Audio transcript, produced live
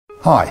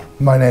Hi,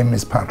 my name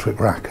is Patrick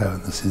Rackow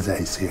and this is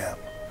ACM.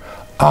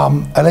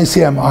 At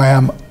ACM I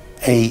am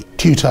a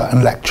tutor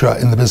and lecturer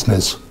in the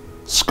business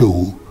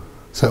school,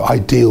 so I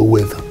deal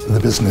with the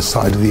business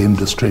side of the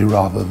industry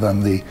rather than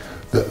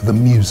the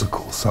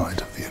musical side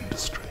of the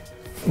industry.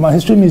 My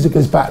history of music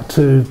goes back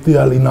to the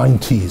early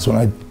 90s when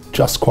I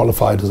just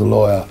qualified as a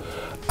lawyer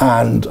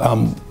and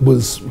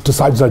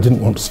decided I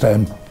didn't want to stay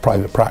in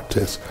private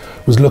practice,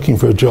 was looking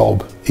for a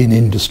job in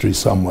industry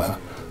somewhere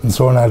and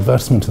saw an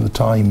advertisement in the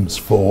Times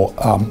for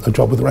a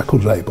job with a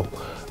record label.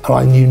 And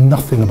I knew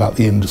nothing about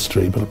the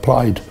industry but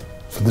applied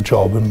for the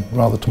job, and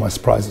rather to my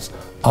surprises,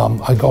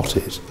 I got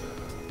it.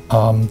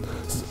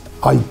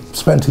 I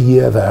spent a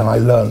year there and I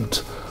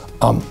learnt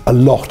a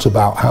lot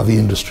about how the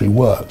industry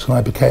worked, and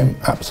I became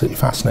absolutely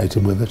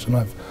fascinated with it,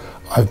 and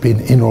I've been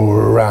in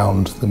or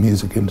around the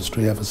music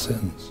industry ever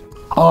since.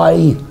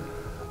 I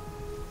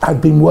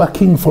had been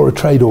working for a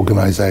trade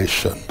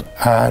organisation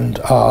and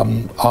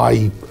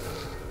I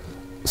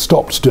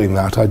stopped doing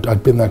that.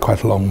 I'd been there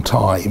quite a long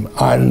time,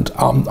 and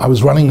I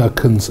was running a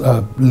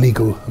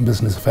legal and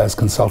business affairs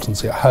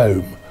consultancy at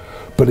home,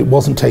 but it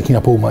wasn't taking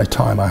up all my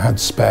time. I had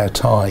spare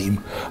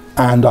time,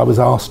 and I was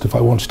asked if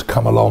I wanted to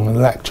come along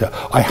and lecture.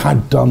 I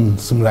had done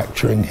some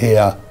lecturing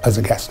here as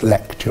a guest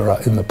lecturer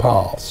in the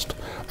past,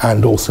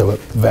 and also at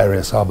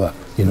various other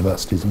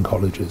universities and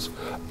colleges.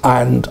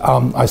 And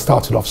I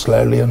started off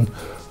slowly and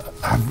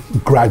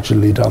have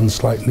gradually done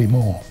slightly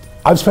more.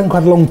 I've spent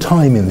quite a long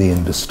time in the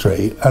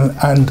industry,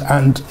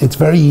 and it's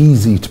very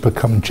easy to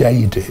become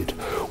jaded.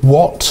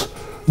 What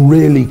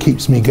really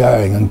keeps me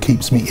going and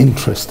keeps me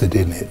interested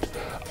in it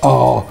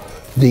are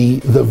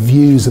the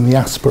views and the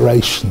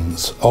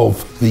aspirations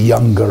of the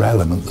younger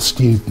element, the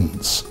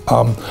students,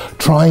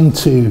 trying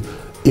to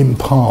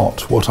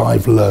impart what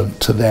I've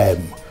learnt to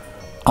them.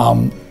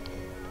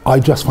 I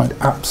just find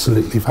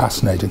absolutely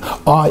fascinating.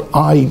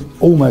 I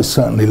almost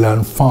certainly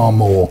learn far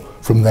more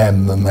from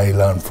them than they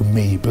learn from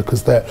me,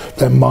 because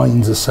their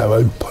minds are so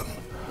open.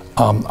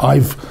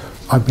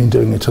 I've been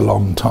doing it a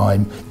long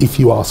time. If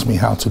you ask me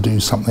how to do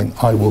something,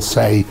 I will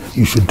say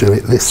you should do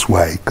it this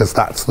way because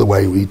that's the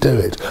way we do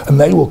it, and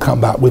they will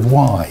come back with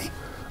why,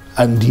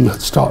 and you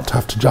start to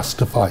have to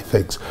justify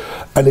things,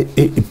 and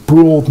it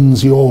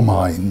broadens your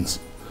minds,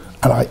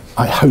 and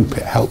I hope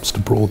it helps to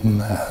broaden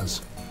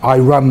theirs. I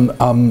run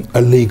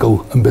a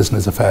legal and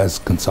business affairs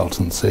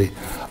consultancy.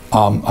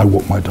 I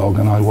walk my dog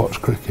and I watch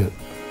cricket.